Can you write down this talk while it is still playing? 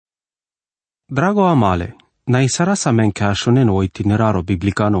Drago amale, na isara sa men ka shonen o itineraro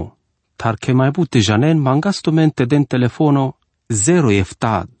biblicano, tar ke mai bute janen mangasto mente den telefono 0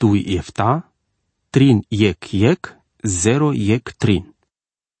 efta 2 efta, 3 yek 0 yek 3.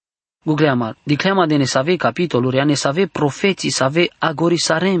 Googleama, dicleama de ne save capitoluri, a ne save profeții, save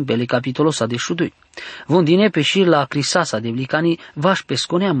agorisarembele capitolul sa de șudui. Vondine pe și la crisasa de blicani vaș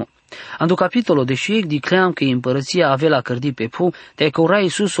pesconeamo. Andu capitolul de și dicleam că împărăția avea la cărdi pe pu, te că ora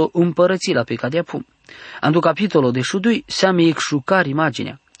Iisus o împărății la pe cadea pu. Andu capitolul de șudui seame ecșucar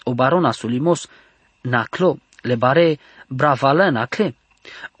imaginea. O barona sulimos naclo, le bare bravală nacle.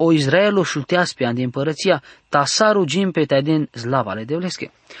 O Israelo șulteas pe andi împărăția, ta saru gimpe te din zlavale de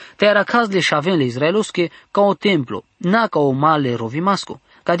vlesche. Te era caz le șavenle Israelosche ca o templu, na ca o male rovimasco.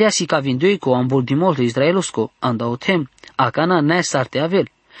 Cadea si ca vindoi cu amboldimol de Israelosco, anda o tem, acana n-ai sarte avel,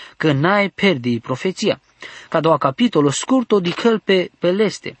 că n-ai perdi profeția. Ca doua capitolul scurto dicăl pe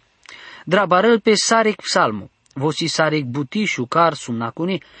leste. Drabarăl pe sarec psalmu. Vosi sarec butișu car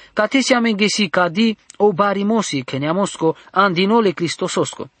sumnacuni, ca te si amengesi cadi o barimosi keniamosco andinole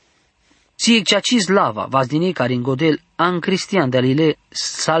cristososco. Si ceaci slava, vazdini care îngodel an cristian de alile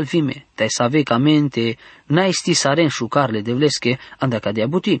salvime, te save ca mente, n-ai sti saren șucarle de vlesche, anda ca de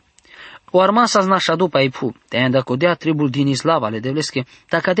abuti. O armasa znașa după ai pu, te anda codea tribul din islavale de vlesche,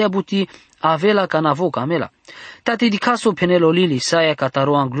 ta ca de abuti avela ca navo camela. Ta te dicaso penelo lili Isaia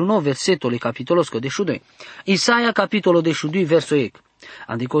cataro angluno versetole capitolosco de șudoi. Isaia capitolo de șudui verso ec.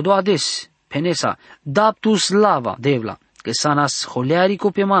 Andico do ades, penesa, daptu slava devla, că sanas holearico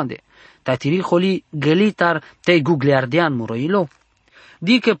pe mande. Ta tiri holi gelitar te gugliardian muroilo.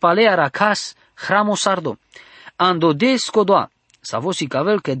 Dice palea racas hramosardo. Ando descodoa. Savosi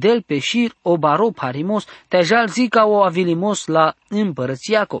cavel că del peșir o baro parimos, te jal zica o avilimos la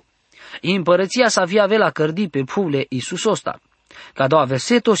împărățiaco. Împărăția sa via avea la cărdi pe pule Iisus osta. Ca doua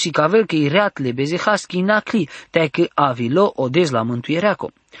verseto si cavel că ireat le bezehaschi nacli, te că avilo o dez la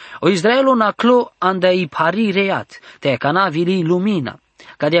mântuireaco. O Israelo naclo anda i pari reat, te că n-avili lumina,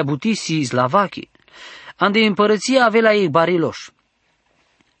 ca de abutisi slavachi. Ande împărăția avea la ei bariloș.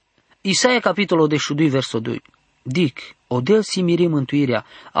 Isaia capitolul de șudui verso 2. Dic, odel si miri mântuirea,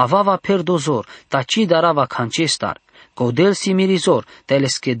 avava perdozor, taci darava cancestar, că odel si mirizor, te le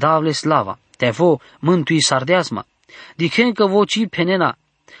schedavle slava, te vo mântui sardeasma. Dicen că voci penena,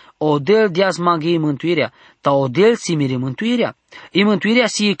 odel diasma ghei mântuirea, ta odel si miri mântuirea. I mântuirea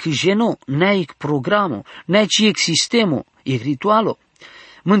si ec geno, n-aic programul, n-aic ec sistemul, ec ritualo.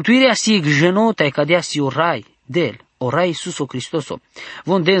 Mântuirea si ec geno, te cadea si orai, del, orai Iisuso Cristoso.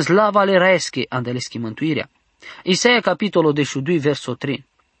 Von den slava le raesche, andeleschi mântuirea. Isaia capitolul de șudui verso 3.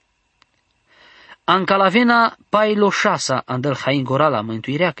 Ancalavena pailoșasa andel haingora la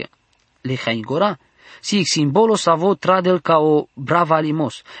mântuireacă. Le haingora si simbolo savo tradel ca o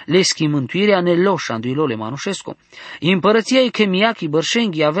bravalimos. Leschi mântuirea neloș anduilole manușesco. Împărăția e chemiachi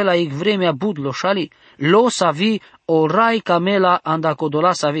bărșenghi avea la ec vremea bud loșali. Lo savi o rai camela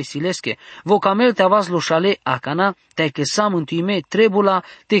andacodola save silesche. Vo camel te avas loșale acana te că sa mântuime trebula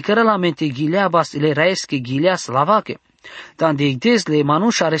te cără la mente ghileabas le raesche ghilea slavache. Tande ecdes le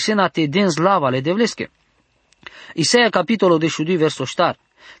manușa resena te den slava le devlesche. Isaia capitolul de șudui verso ștar.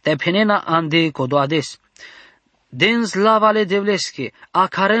 Te penena ande codoades. Den slava le devlesche, a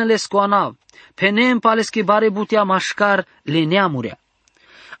caren le scoanav, penem palesche bare butea mașcar le neamurea.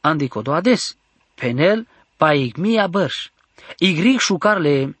 Ande codoades, penel paigmia bărș. Igric șucar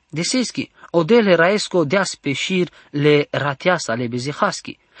le deseschi, odele raesco deas peșir le ratiasa le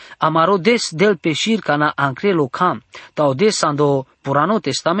bezehaschi. Amaro des del peșir cana ancrelo cam, ta odes ando purano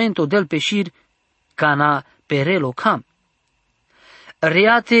testamento del peșir cana perelo cam.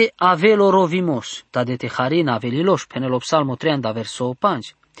 Reate avelo rovimos, ta de teharin aveliloș, penelo psalmo 3 verso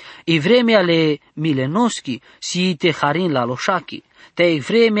 5. I vremea le milenoschi, si teharin la loșachi, te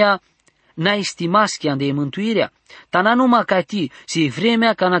vremea n-ai stimaschi ande mântuirea, ta na numai ca ti, si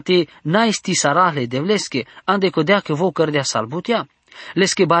vremea ca na te n-ai sti sarahle devlesche, ande codea că vo cărdea salbutea.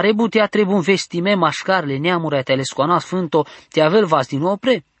 Lesche bare butea trebu un vestime mașcarle neamurea te le scoana sfânto, te avel vas din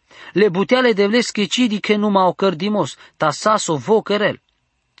opre. Le buteale devlesche cidi că numai o cărdimos, ta saso vo cărel.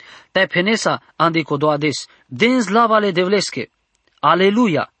 Te penesa ande codoades, den slavale devlesche.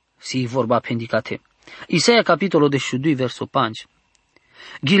 Aleluia, si vorba pendicate. Isaia capitolul de șudui verso 5.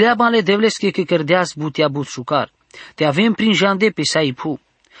 Ghileabale devlesche că cărdeas butea bușucar. Te avem prin jande pe saipu.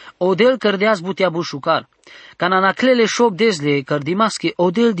 Odel cărdeas butea bușucar. Cananaclele șop dezle cărdimasche,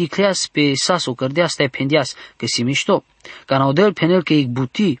 odel dicleas pe saso cărdeas te pendeas, că si mișto. Cana odel penel că ic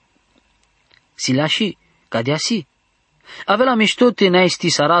buti. Silași, cadea si. Avela miștote naisti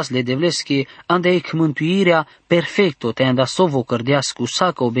saras le devleski, andaic mântuirea perfecto te anda sovo cărdeas cu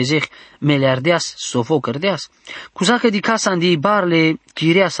sacă obezeh meleardeas sovo cărdeas. Cu sacă di casa andi barle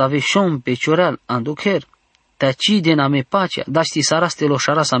chireas ave șom pe cioreal andocher. Taci de name pacea, daști saras te lo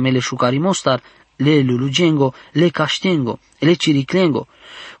șaras amele șucarimostar, le lulugengo, le caștengo, le ciriclengo.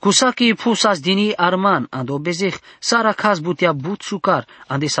 Cu sacă pusas dini arman ando obezeh, sara caz butea but șucar,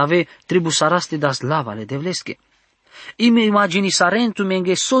 ande save tribu saras te das lava le devleske. Ime imagini sarentu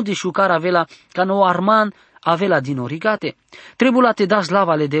menge sodi șucar avela ca no arman avela din origate. Trebula te das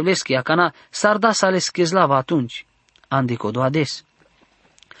lava le devleske, acana s-ar da să le schezlava atunci. Andico doades.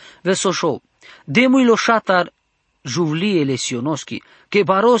 Verso show. Demui lo șatar juvlie lesionoschi, che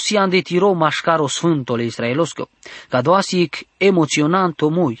barosi ande tiro mașcaro sfântole israelosco, ca doasic emoționanto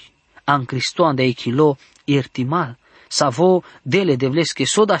mui, an Cristo ande echilo irtimal, savo dele devleske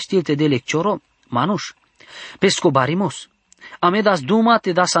soda știlte dele cioro, manuș. Pescobarimos. Ame das duma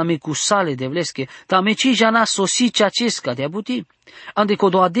te das ame cu sale devleske, ta ame ci jana sosi ceacesca de abuti. Ande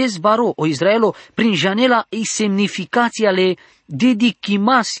codoades baro o Israelo prin janela i semnificația le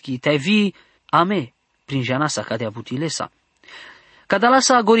dedichimaschi te vi ame prin jana sa ca de abutilesa.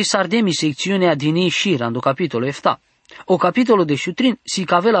 Cadalasa agori sardemi secțiunea din Shir ando capitolo efta. O capitolo de șutrin si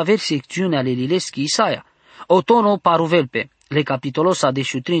cavela ver secțiunea le lileschi Isaia. O tono paruvelpe. Le capitolosa de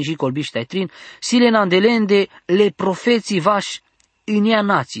șutrin și colbiștea trin, sile nandelende le profeții vaș inia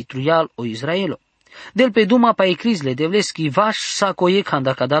nații truial o Israelo. Del pe duma pa ecris le devleschi vaș sa coie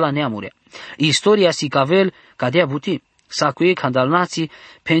canda cadala neamurea. Istoria si cavel cadea buti. Sa coie candal nații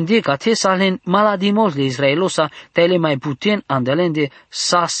pende ca tesalen maladimos le Israelosa tele mai puten andelende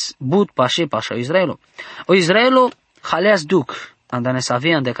sas but pașe pașa Israelo. O Israelo haleas duc andane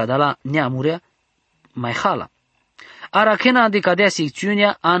savean de cadala neamurea mai hala. Arachena de cadea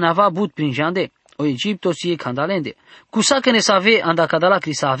secțiunea anava but prin jande, o Egipto si e candalende. Cu sacă ne save anda cadala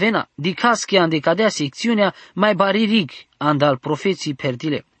crisa avena, di casche ande cadea secțiunea mai baririg andal profeții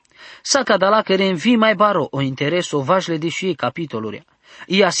perdile. Sa cadala care învi mai baro o interes o vajle de și capitolurea.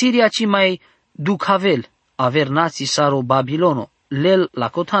 I Asiria ci mai ducavel, aver nații saro Babilono, lel la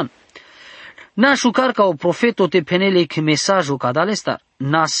cotan. N-așucar ca o profeto te penele că mesajul cadalestar,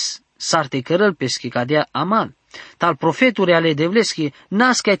 nas sarte cărăl pesche cadea amal. Tal profeturi ale devleschi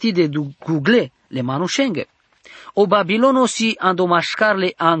nascati de Google le manușenghe. O Babilono si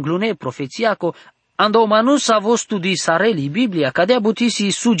andomașcarle anglune profețiaco, andomanus a vostu di sareli Biblia, cadea butisi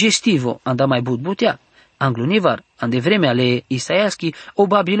sugestivo, anda mai butea. Anglunivar, ande vremea ale Isaiaschi, o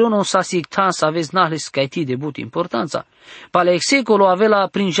Babilono sa sictan să aveți nahle scaiti de but importanța. Pale execolo avela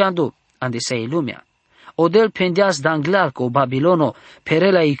prin jando, ande sei lumea. Odel pendeas danglal co Babilono,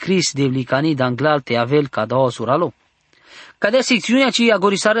 perela i Cris de vlicani danglal te avel ca dao suralo. Cadea secțiunea ci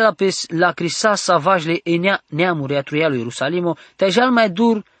agorisare la crisa savajle enea neamurea truialui Ierusalimo, te jal mai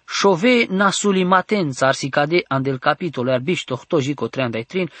dur șove nasuli matența ar si cade andel capitolo arbiș tohtoji co treandai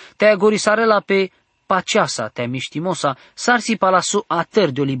te agorisare la pe paceasa te miștimosa, sarsi palasu atăr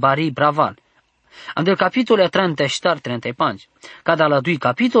de olibari braval. Andel capitolul 34-35, cada la dui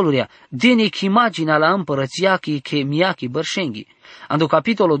capitoluria, denic imagina la împărățiachi che miachi bărșenghi. Ando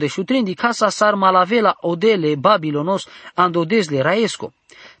capitolul de șutrin di casa sar malavela odele Babilonos ando desle raesco.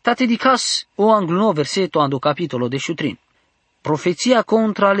 Tate di cas o angluno verseto ando capitolul de șutrin. Profeția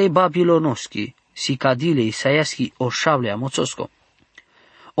contra le Babilonoschi, si cadile Isaiaschi o șavle amoțosco.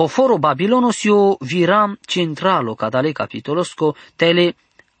 O foro Babilonos io viram centralo cadale capitolosco tele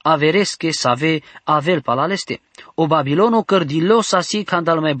averesche save avel palaleste. O Babilono cărdilosa si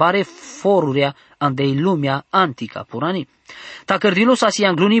candal mai bare forurea andei lumea antica purani. Ta cărdilosa si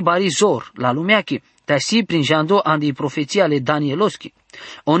angluni bari zor la lumeachi, ta si prin jando andi profeția le Danieloschi.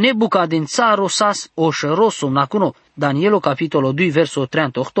 O nebuca din țaro sas o șăroso nacuno, Danielo capitolo 2 verso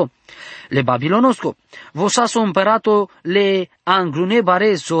 38. Le Babilonosco, vosaso împărato le anglune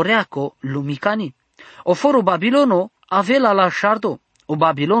bare zoreaco lumicani. O foro Babilono avela la șardo. O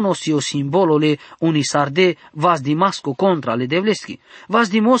Babilono si o simbolole unisarde vas dimasco contra le devleschi. Vas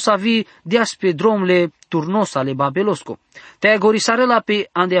dimos avi dias pe dromle turnosa le Babelosco. Te agorisare la pe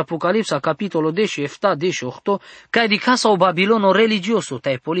ande Apocalipsa capitolo 10 efta 18 ca di casa o Babilono religioso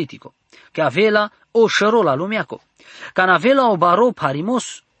te politico. Che avela o șărola lumeaco. Ca navela o baro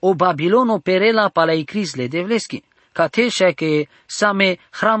parimos o Babilono perela palaicris le devleschi. Ca teșa che same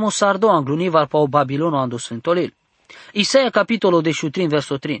hramosardo anglunivar pa o Babilono ando sfântolel. Isaia capitolul de șutrin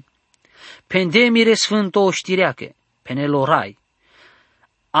verso 3. Pendemire sfânto o știreache, penelorai.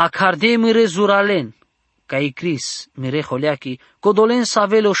 Acardemire zuralen, ca icris mire holeachi, codolen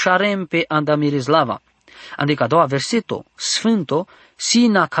savelo șarem pe andamire slava. Adică a doua verseto, sfânto,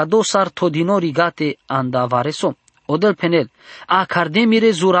 sina cadosar todinori gate andavareso. odel penel, a carde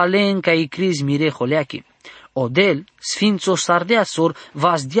mire zuralen ca i criz mire holeaki. Odel, sfințo sardeasor,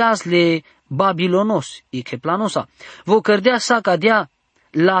 vazdeaz le Babilonos, i che planosa, vo cărdea sa cadea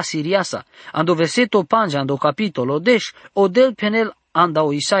la Siriasa, ando verseto panja, ando capitolo, deș, odel penel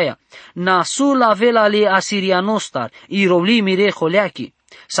andao Isaia, nasul avela le asirianostar, i rovli mire holeaki,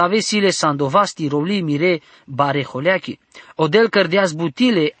 savesile sandovasti rovli mire bare holeaki, odel cărdeaz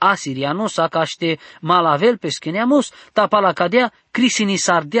butile asirianosa caște malavel peskeneamos, tapala cadea crisini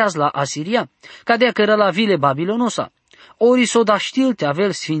sardeaz la Asiria, cadea cără la vile Babilonosa, ori soda știlte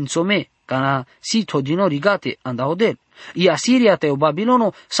avel sfințome, cana si todino rigate anda odel. I Asiria te o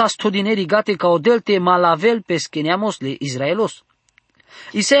Babilono sa stodine rigate ca odel te malavel peskeneamos le Israelos.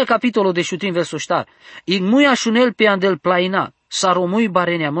 Isaia capitolo de șutin versul ștar. Ig mui așunel pe andel plaina, sa romui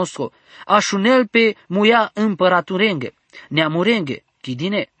barenea mosco, așunel pe muia împăraturenge, neamurenge,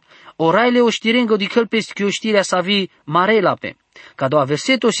 chidine. Oraile o știrengă di căl pe schioștirea sa vi marelape. Ca doua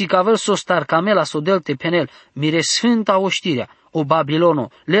verseto si cavel sostar camela sodelte penel, mire sfânta oștirea, o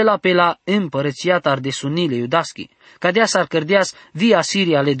Babilono, lela pe la împărățiat ar de sunile iudaschi, cadea s-ar cărdeas via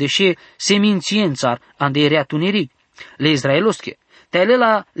Siria le deșe semințiențar ande reatuneric, le Israelosche,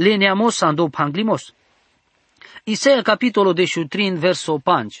 telela le neamos ando panglimos. Isaia capitolo de șutrin verso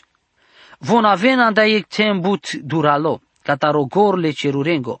 5. Von aven andaiec tembut duralo, catarogor le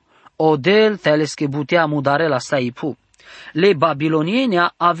cerurengo, odel telesche butea mudare la staipu. Le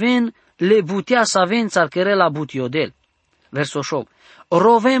babilonienia aven le butea să aven țarchere la butiodel. Verso 8.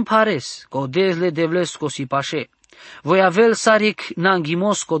 Roven pares, codezle devlesco si pașe. Voi avel saric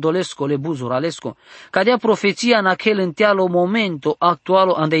nanghimosco dolesco le buzuralesco. Cadea profeția în aquel întealo momento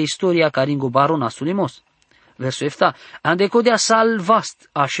actualo ande istoria caringo barona sulimos. Verso 7. Ande codea sal vast,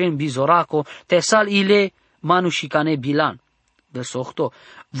 așem bizoraco, te sal ile manușicane bilan. Verso 8.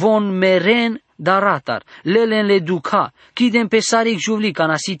 Von meren daratar, lelen le duca, chidem pe saric juvli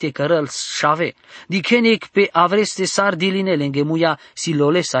canasite cărăl șave, dicenec pe avreste sardiline lenghemuia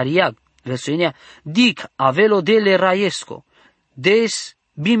silole sariag. Versoinea, dic avelo dele raiesco, des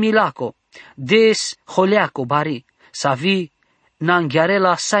bimilaco, des holeaco bari, savi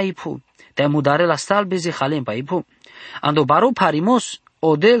nanghiarela saipu, te mudarela stalbeze halem paipu. Ando baro parimos,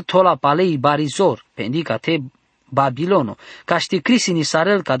 odel tola palei barizor, pendica te Babilono, ca ști crisini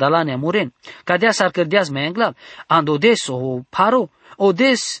sarel cadalane amuren, cadea s-ar cărdeaz mai englal, andodes o paro,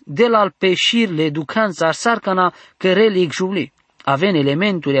 odes del al peșir le ducanța sarcana cărelic juvli. Aven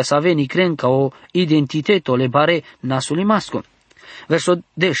elementuri să aveni cren ca o identitate le bare nasulimasco. Verso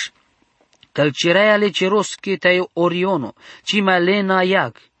deș, călcirea le cerosche te oriono, cima lena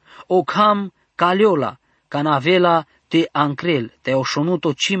iag, o cam caliola, canavela te ancrel, te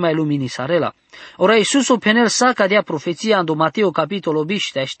oșonuto cima luminisarela. Ora Iisus o penel sa cadea profeția ando Mateo capitolo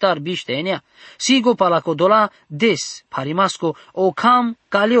biște, ștar biște enea, sigo palacodola des, parimasco, o cam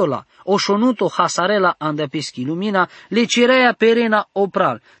caliola, oșonuto hasarela anda peschi lumina, le cerea perena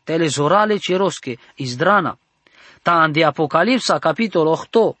opral, te le zorale cerosche, izdrana. Ta ande Apocalipsa capitolo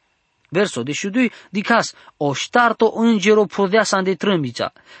 8, verso 12, dicas, o ștarto îngero podea să ande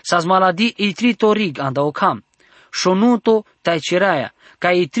trâmbița, sa-s maladi itritoric anda o cam, șonuto tai cerea,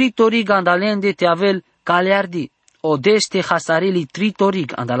 ca i tritoric andalende te avel caleardi, o deste hasareli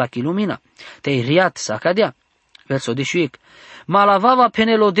tritoric andala lumina, te-ai riat sa cadea. Verso 18. Malavava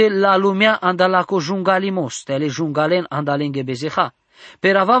penelo de la lumea andala co jungalimos, te le jungalen andalenge bezeha.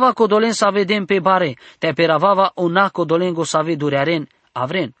 Peravava codolen să vedem pe bare, te peravava ona codolengo să vedurearen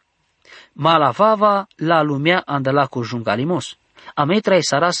avren. Malavava la lumea andala co jungalimos. Ametra e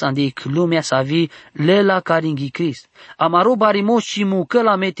saras andic lumea să vi lela caringhi Crist. Amaro barimos și mucă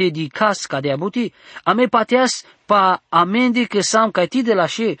la mete di cas ca de abuti. Ame pateas pa amendi că sam ca ti de la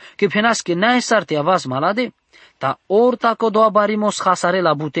she, că penas că n-ai sar te avas malade. Ta orta că doa barimos hasare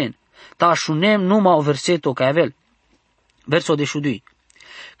la buten. Ta șunem numai o verseto ca avel. Verso de șudui.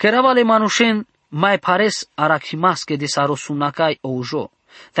 Căravale manușen mai pares arachimasche de sarosumnacai o ujo.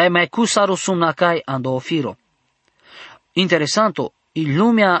 Tai mai cu sarosumnacai ando ofiro. Interesanto, in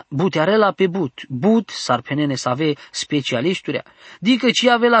lumea butearela pe but sarpenene să ave specialișturea, dică ci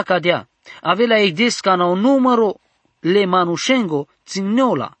avela cadea, avela ei descana o număro le manușengo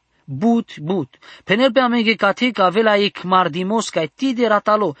ținneola, but, penel pe amenge cate că avela ei cmardimos ca ti de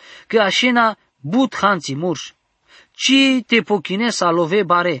ratalo, că așena but hanții murși. Ci te pochine să love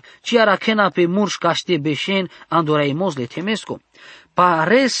bare, ci arachena pe murși ca ște beșen andoraimos le temesco.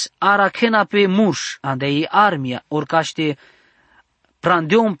 Pares arachena pe muș, andei armia, orcaște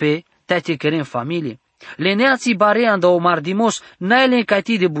prandeompe, te cărem familie. Leneații bare anda o mardimos, n-ai le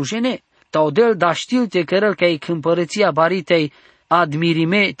cati de bujene, taudel da știl te cărăl că ai câmpărăția baritei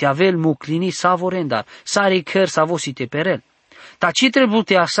admirime te avel muclini savorendar, sari căr savosite perel. Ta ci trebuie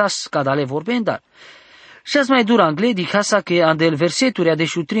te asas cadale vorbendar. Și-ați mai dur angledi casa că andel verseturi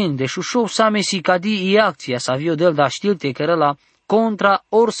adeșutrin, deșușou same si cadi i acția sa vio del da știlte cărăla contra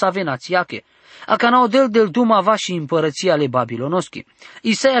or savenațiache. A canao del duma va și împărăția ale Babilonoschi.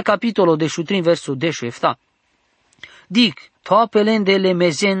 Isaia capitolul deșutrin versul deșu efta. Dic, toapelende le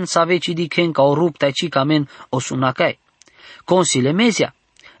mezen sa veci dicen ca o rupta ci camen o sunacai. Consi le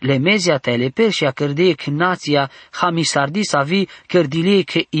mezia te le persia cărdee că nația hamisardi sa vi cărdilie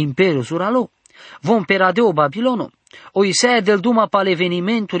că imperiul suralo. Vom peradeo Babilono. O Isaia del duma pal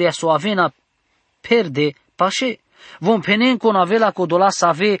evenimenturi a soavena perde pașe. Vom penen con avela codola să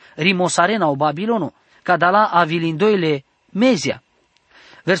ave rimosarena o Babilono, cadala avilindoile mezia.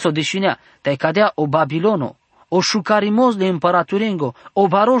 Verso deșinea, te cadea o Babilono, o șucarimos le împăraturengo, o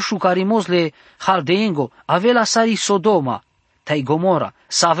baro șucarimos le haldeengo, avela sari Sodoma, te Gomora,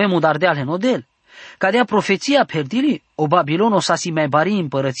 să avem udardeale nodel. Cadea profeția perdili, o Babilono sa si mai bari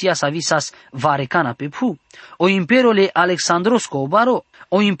împărăția sa visas varecana pe pu, o imperiole Alexandrosco o baro,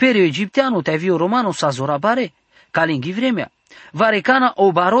 o imperiu egipteanu te avio romano sa zorabare, ca linghi vremea. Varecana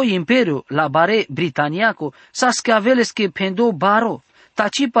o baro imperiu la bare britaniaco sa scavelesche pendo baro,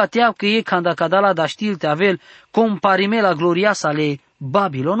 taci pateau că e canda cadala da știl te avel comparime la gloriasa le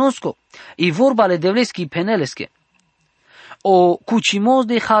Babilonosco, i vorba le devleschi penelesche. O cucimos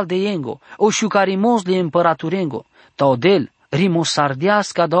de haldeengo, o șucarimos de împăraturengo, taudel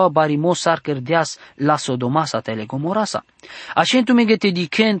rimosardeas ca doa barimosar cărdeas la Sodomasa telegomorasa. Ascentu megete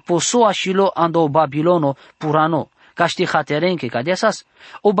diken poso ashilo ando Babilono purano, ca ști haterenke ca deasas,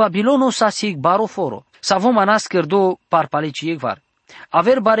 o Babilono sa sig baroforo, sa vom anas cărdo parpaleci egvar.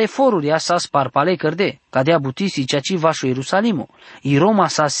 Aver bare foruri asas parpale cărde, ca dea butisi ceaci vașo Ierusalimo, i Roma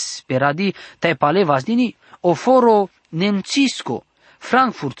sa speradi te pale vazdini, o foro nemțisco,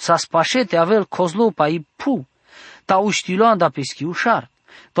 Frankfurt sa spașete avel kozlopa i pu, ta uștiloanda pe schiușar,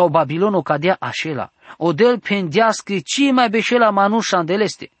 ta o Babilono cadea așela, o del pendească ci mai beșela manușa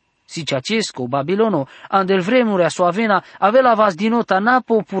andeleste. Si ceacesco, Babilono, andel vremurea soavena, avela vazdinota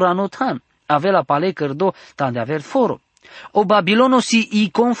napo puranotan, avela pale cărdo tan de aver foro. O Babilono si i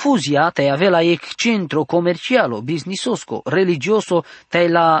confuzia te avela ec centro comercialo, businessosco, religioso te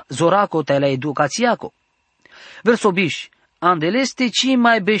la zoraco te la educațiaco. Verso biș, andeleste ci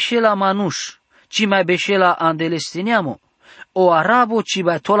mai beșela manuș, ci mai beșela andeleste neamo. O arabo ci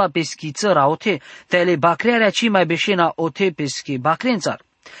mai tola peschi țăra ote, te le bacrearea ci mai beșena ote peschi bacrențar.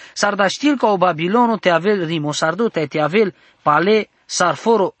 S-ar da știl ca o Babilono te avel rimosardo te avel pale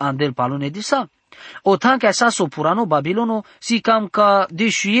sarforo andel palone de sa. O tanca sa so purano Babilono si cam ca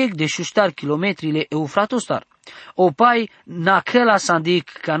deșuiec de șuștar kilometrile Eufratostar. O pai nacela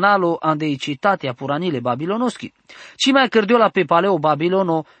sandic canalo ande citatea puranile Babilonoschi. Ci mai cărdiola pe paleo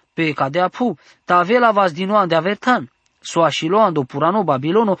Babilono pe cadea pu, ta avela vas din de avertan. So ashiloando purano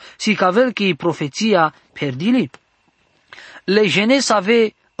Babilono si cavel că profeția perdili. Le jenes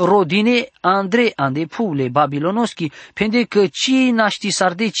ave rodine Andre ande pule Babilonoschi, pende că ci naști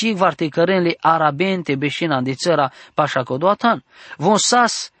sarde ci varte cărenle arabente beșena de țăra pașa codoatan. Von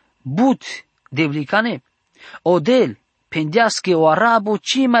sas but devlicane. Odel pendească o arabo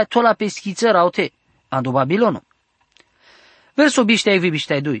ci mai tola pe schițăra ote ando Babilono. Verso biștea evi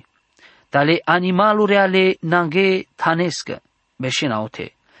biștea dui. Tale animaluri ale nange tanescă beșena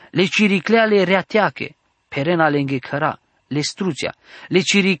ote. Le ciriclea le reateache perena le înghecăra. Le struția, le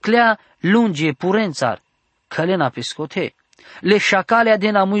ciriclea lunge purențar, călena pescote, le șacalea de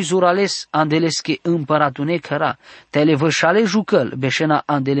namui zurales andelesche împăratune căra, te le vășale jucăl, beșena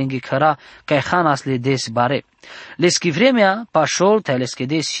andelenghe căra, ca hanas le des bare, le schivremea pașol te le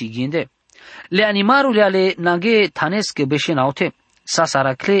schedes și ghinde, le animarule ale naghe tanesche beșena ote, sa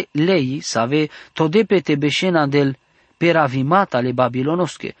saracle lei save todepete beșena del peravimat ale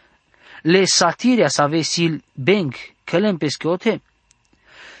babilonosche, le satiria save sil beng, călem pescote.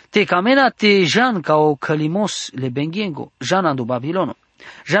 Te camena te jan ca o călimos le bengiengo, jan andu Babilono.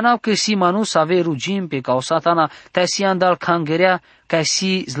 Janau că si manus ave rugim pe ca o satana, te si andal cangerea, ca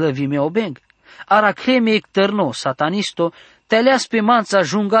si zlăvime o beng. Ara creme ecterno, satanisto, te leas pe manța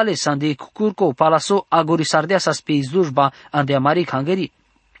jungale sande curco, palaso agorisardea sa spe izlujba ande amari cangeri.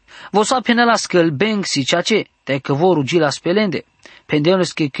 Vosa penela scăl beng si ceace, te că vor rugi la spelende.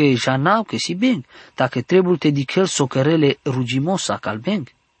 Pendeones că janau că si beng, dacă trebuie te dicăl socărele rugimosa cal beng.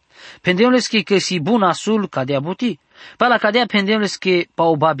 Pendeones că si bun asul ca de abuti. Pa la cadea pendeones că pa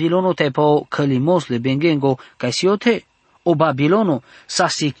o Babilono te pa o călimos le bengengo ca si ote. O Babilono sa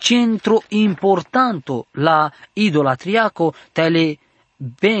si centro importanto la idolatriaco te le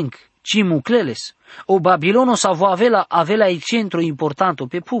beng ci mucleles. O Babilono sa avela il centro importante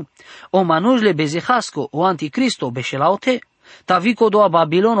pe pu. O manujle bezehasco, o anticristo beshelaote. Tavico doa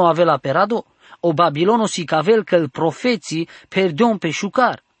Babilono avela perado. O Babilono si cavel că profeții perdeon pe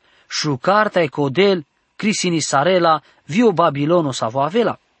șucar. Șucar tai codel, crisini sarela, vio Babilono sa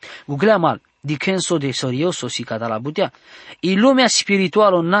avela. Gugleamal, dicenso de serioso si cada la butea. I lumea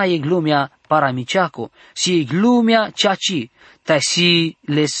spirituală na e glumea paramiceaco, si e glumea ceaci, tai si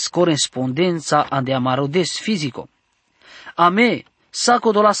les corespondența ande amarodes fizico. Ame,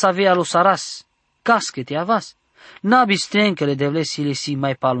 saco dola savea lo saras, casche avas. Nabis trenkele devlesile si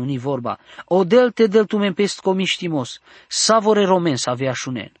mai paluni vorba, o delte del tumen pest comiștimos, savore romen savea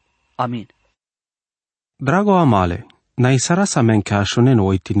șunen. Amin. Drago amale, na isarasa menke ashonen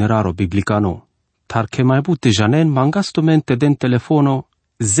o itineraro biblicano, tar che mai bute janen mangastumente den telefono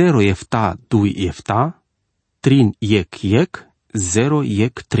 0 efta 2 efta, 3 yek 0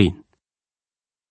 yek 3.